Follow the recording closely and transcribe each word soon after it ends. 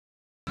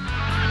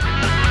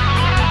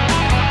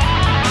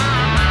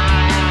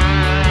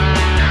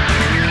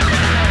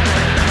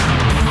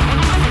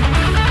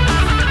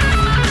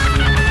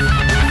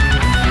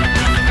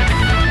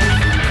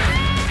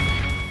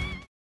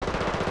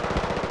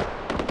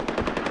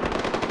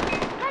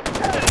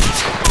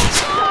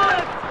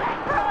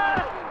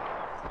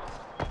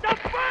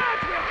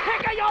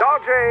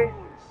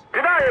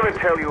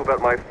tell you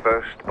about my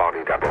first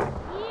body double.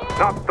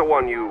 Not the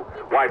one you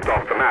wiped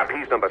off the map.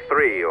 He's number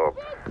 3 or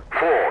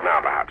 4 now,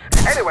 perhaps.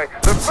 Anyway,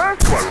 the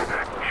first one,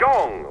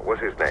 Zhong was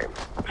his name.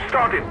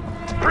 Started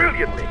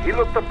brilliantly. He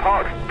looked the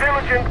part,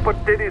 diligent,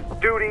 but did his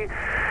duty.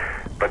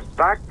 But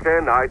back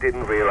then, I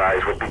didn't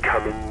realize what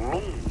becoming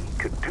me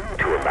could do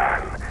to a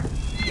man.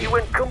 He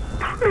went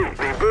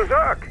completely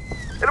berserk.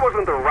 It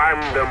wasn't the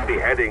random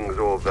beheadings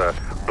or the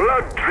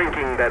blood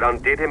drinking that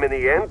undid him in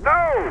the end.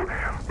 No!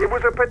 It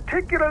was a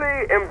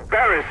particularly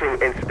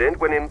embarrassing incident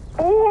when in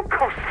full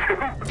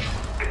costume,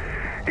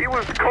 he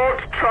was caught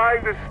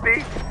trying to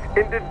sneak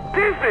into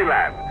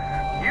Disneyland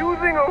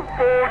using a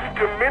forged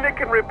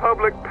Dominican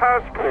Republic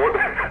passport.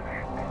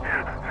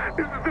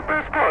 This is the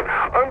best part.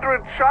 Under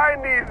a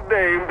Chinese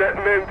name that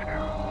meant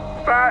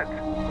Fat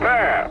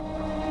Bear.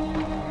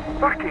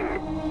 Fucking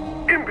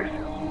imbecile.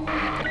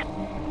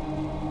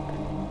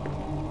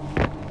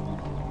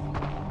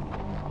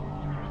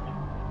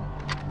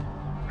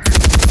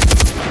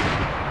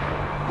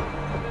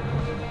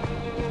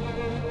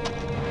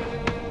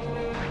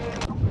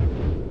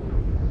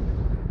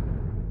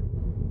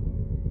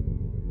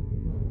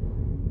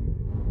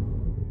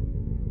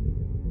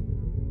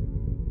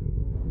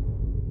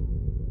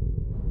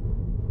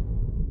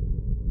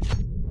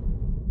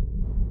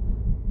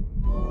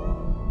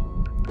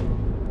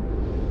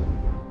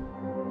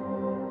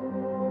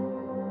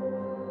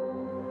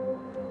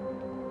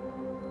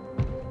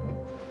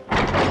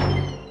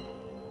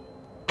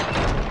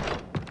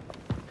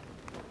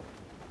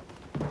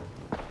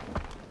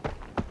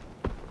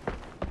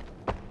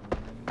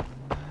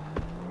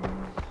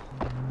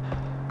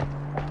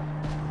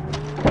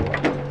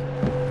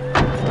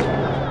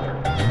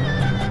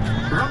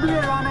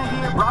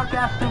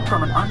 Broadcasting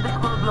from an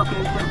undisclosed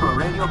location for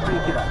Radio Free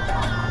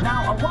Kyrat.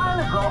 Now, a while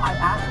ago, I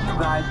asked you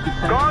guys to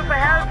send... Call for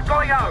help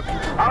going out.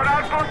 Our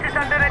outpost is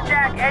under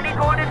attack. Any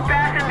golden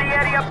pass in the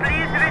area,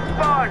 please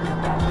respond.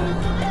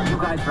 You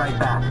guys right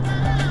back.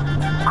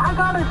 I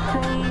gotta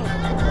say,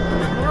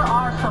 there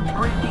are some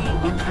pretty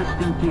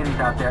interesting theories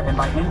out there, and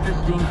by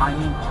interesting, I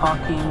mean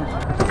fucking...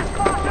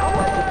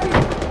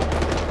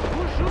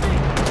 Who's shooting?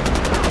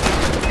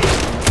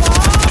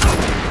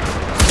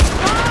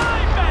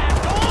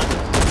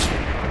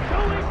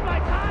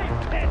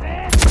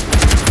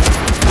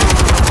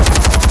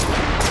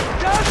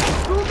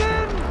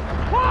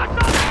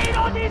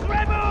 These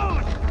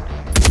rebels!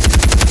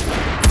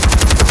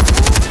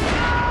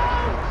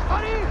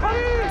 Hurry!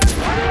 Hurry!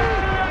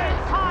 Hurry!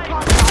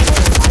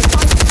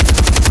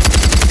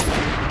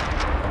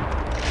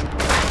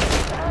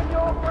 Stand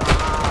your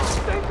ground!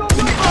 Think of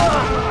your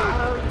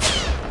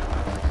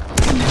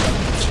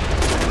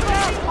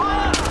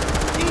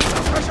keep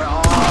the pressure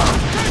on!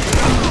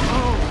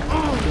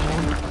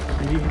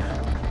 You push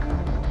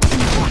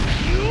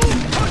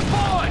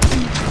forward!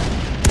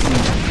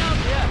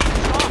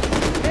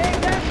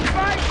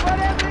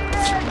 Whatever he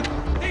is!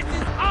 This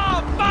is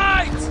our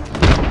fight!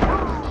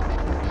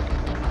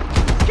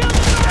 Kill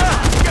the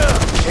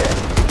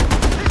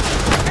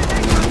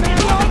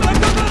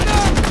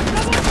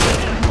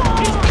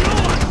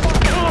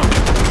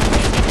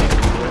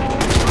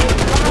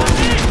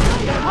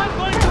I'm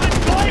going to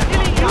enjoy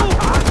killing you!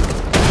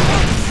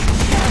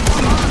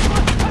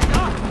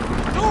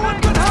 No one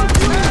can help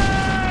you!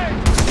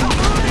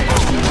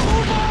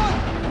 Move on!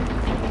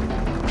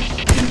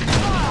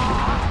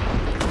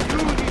 You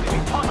need to be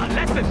taught a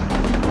lesson!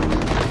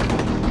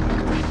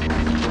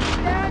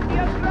 Stand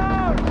your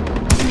ground!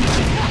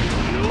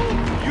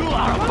 You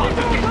are about to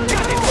get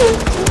gutted!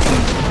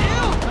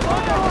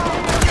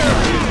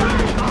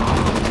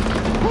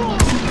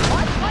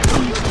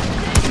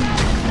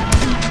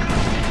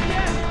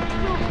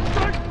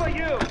 Good for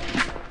you!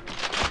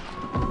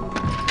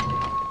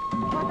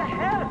 What the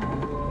hell?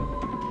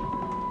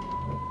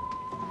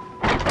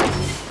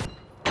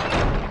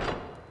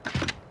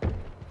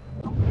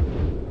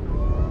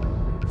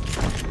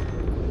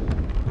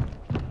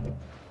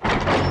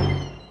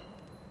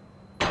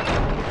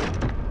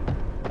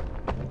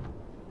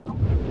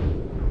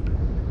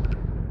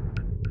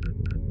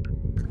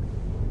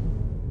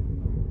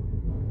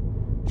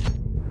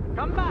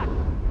 Come back!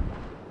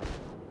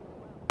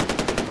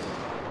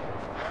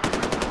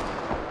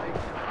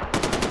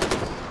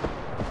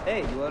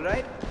 Hey, you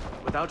alright?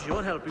 Without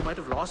your help, we might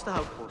have lost the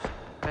outpost.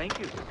 Thank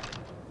you.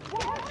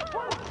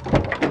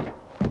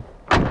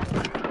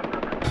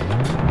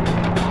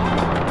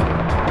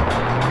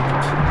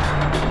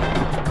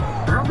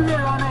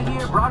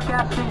 Here,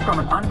 broadcasting from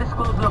an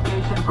undisclosed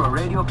location for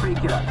Radio Free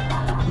Kyrat.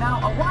 Now,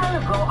 a while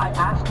ago, I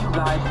asked you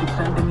guys to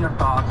send in your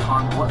thoughts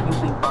on what you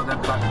think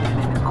Pagan's got hidden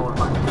in his coal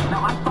mine.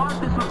 Now, I thought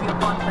this would be a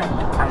fun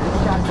segment. I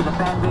reached out to the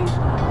fan base,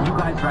 you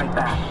guys right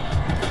back.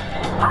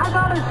 I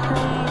gotta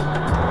say,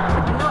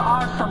 there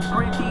are some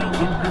pretty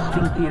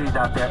interesting theories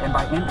out there, and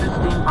by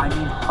interesting, I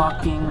mean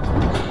fucking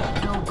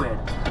stupid.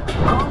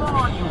 Come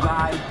on, you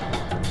guys.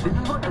 This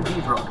is what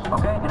Aziz wrote,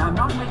 okay? And I'm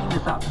not making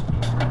this up.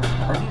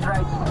 Aziz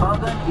writes,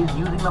 Pagan is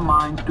using the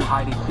mines to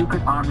hide a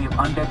secret army of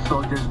undead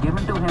soldiers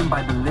given to him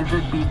by the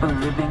lizard people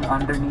living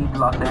underneath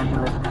Los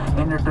Angeles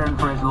in return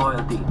for his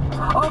loyalty.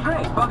 Oh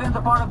great, Pagan's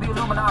a part of the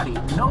Illuminati.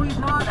 No, he's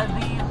not,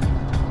 Aziz.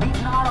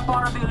 He's not a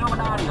part of the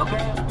Illuminati,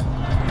 okay?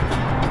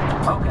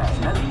 Okay,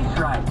 now these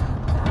strikes.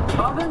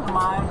 Pagan's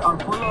mines are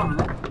full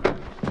of...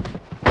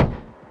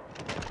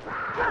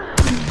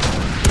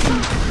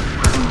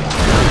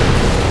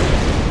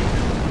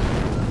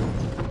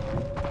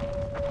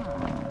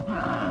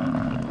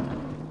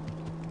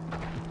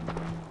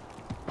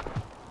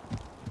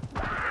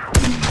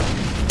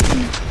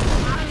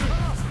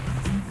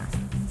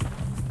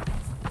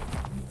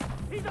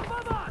 He's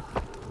above us!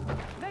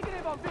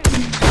 Negative on this!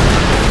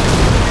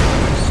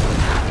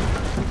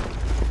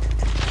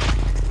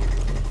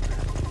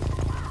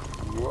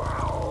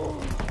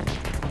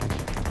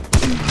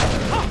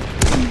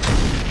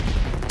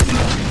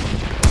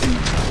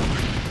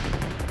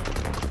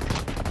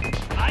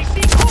 I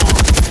see core!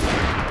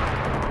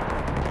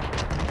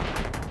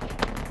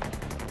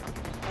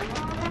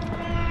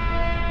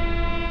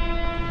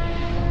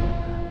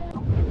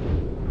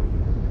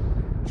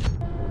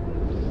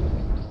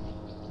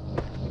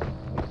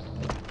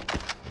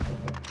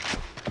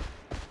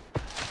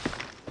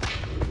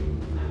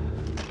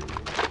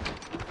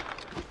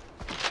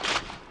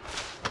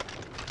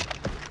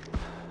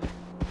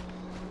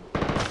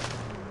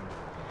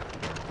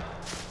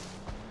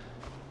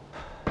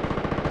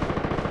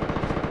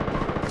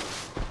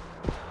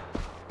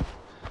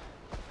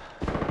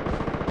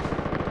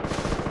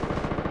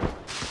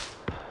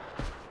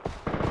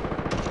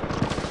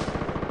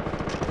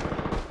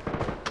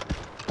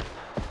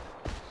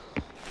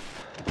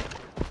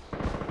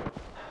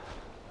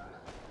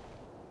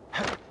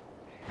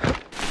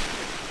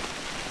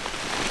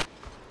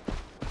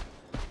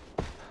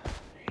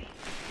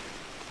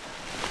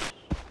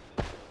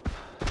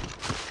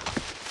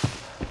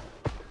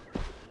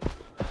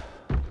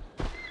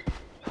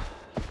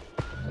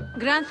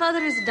 Grandfather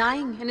is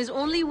dying, and his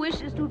only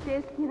wish is to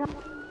taste Kyrat.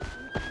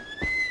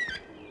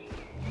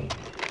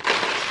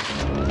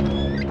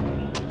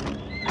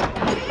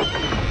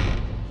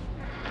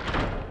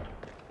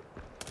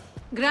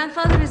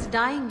 Grandfather is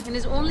dying, and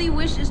his only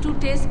wish is to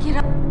taste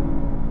Kyrat.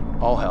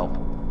 I'll help.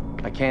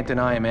 I can't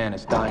deny a man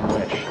his dying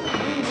wish.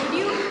 Would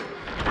you?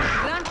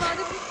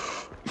 Grandfather?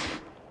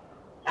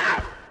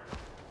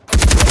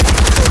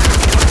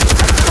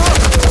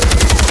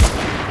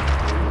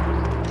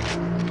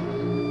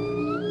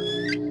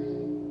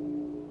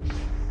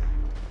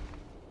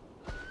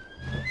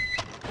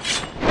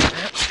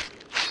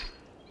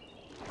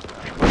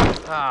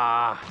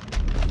 Ah.